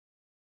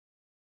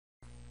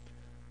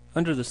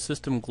Under the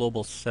System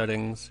Global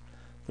Settings,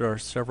 there are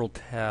several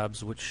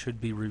tabs which should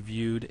be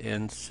reviewed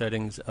and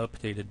settings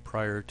updated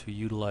prior to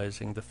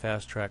utilizing the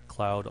Fasttrak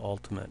Cloud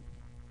Ultimate.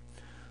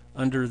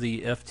 Under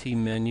the FT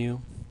menu,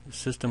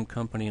 System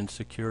Company and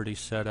Security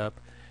Setup,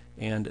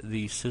 and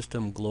the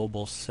System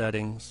Global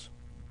Settings,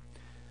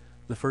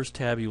 the first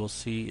tab you will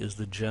see is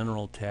the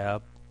General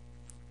tab.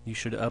 You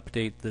should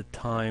update the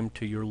time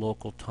to your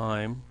local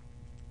time.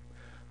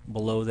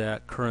 Below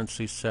that,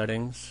 Currency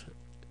Settings.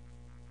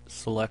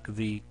 Select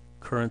the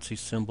currency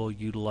symbol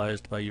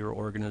utilized by your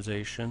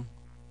organization.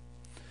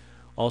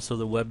 Also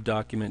the web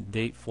document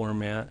date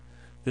format.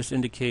 This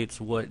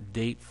indicates what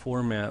date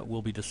format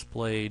will be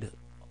displayed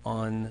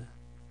on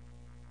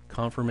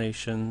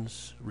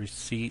confirmations,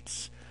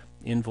 receipts,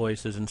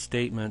 invoices, and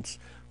statements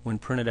when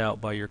printed out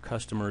by your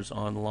customers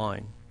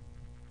online.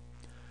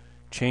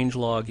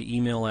 Changelog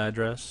email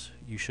address.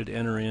 You should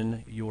enter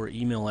in your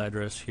email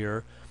address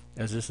here,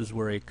 as this is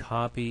where a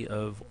copy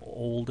of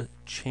old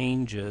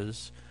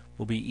changes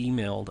will be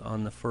emailed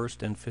on the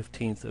 1st and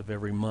 15th of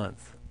every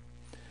month.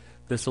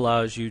 This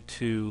allows you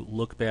to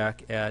look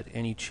back at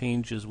any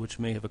changes which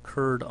may have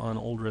occurred on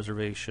old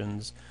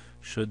reservations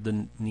should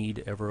the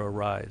need ever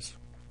arise.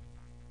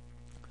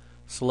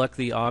 Select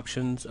the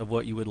options of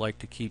what you would like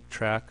to keep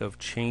track of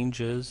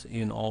changes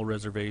in all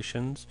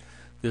reservations.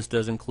 This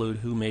does include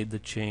who made the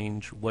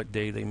change, what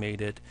day they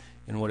made it,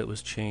 and what it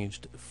was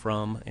changed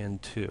from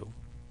and to.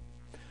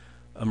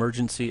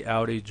 Emergency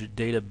outage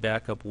data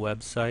backup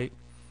website.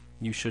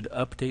 You should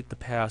update the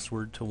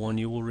password to one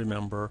you will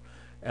remember,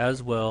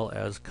 as well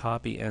as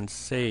copy and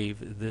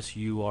save this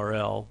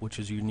URL, which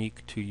is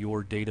unique to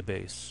your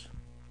database.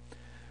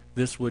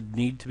 This would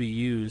need to be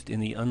used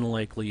in the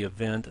unlikely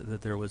event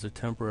that there was a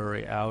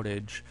temporary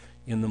outage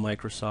in the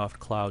Microsoft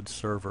Cloud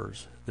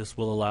servers. This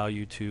will allow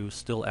you to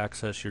still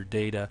access your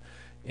data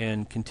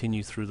and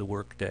continue through the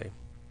workday.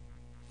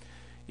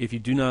 If you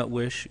do not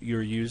wish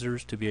your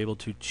users to be able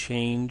to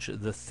change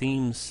the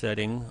theme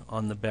setting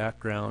on the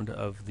background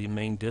of the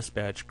main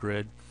dispatch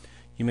grid,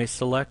 you may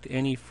select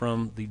any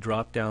from the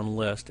drop-down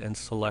list and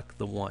select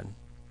the one.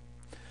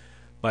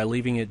 By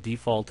leaving it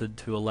defaulted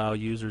to allow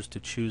users to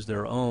choose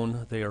their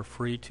own, they are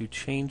free to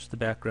change the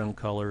background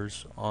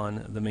colors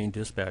on the main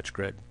dispatch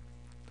grid.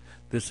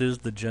 This is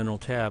the General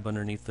tab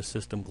underneath the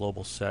System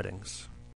Global Settings.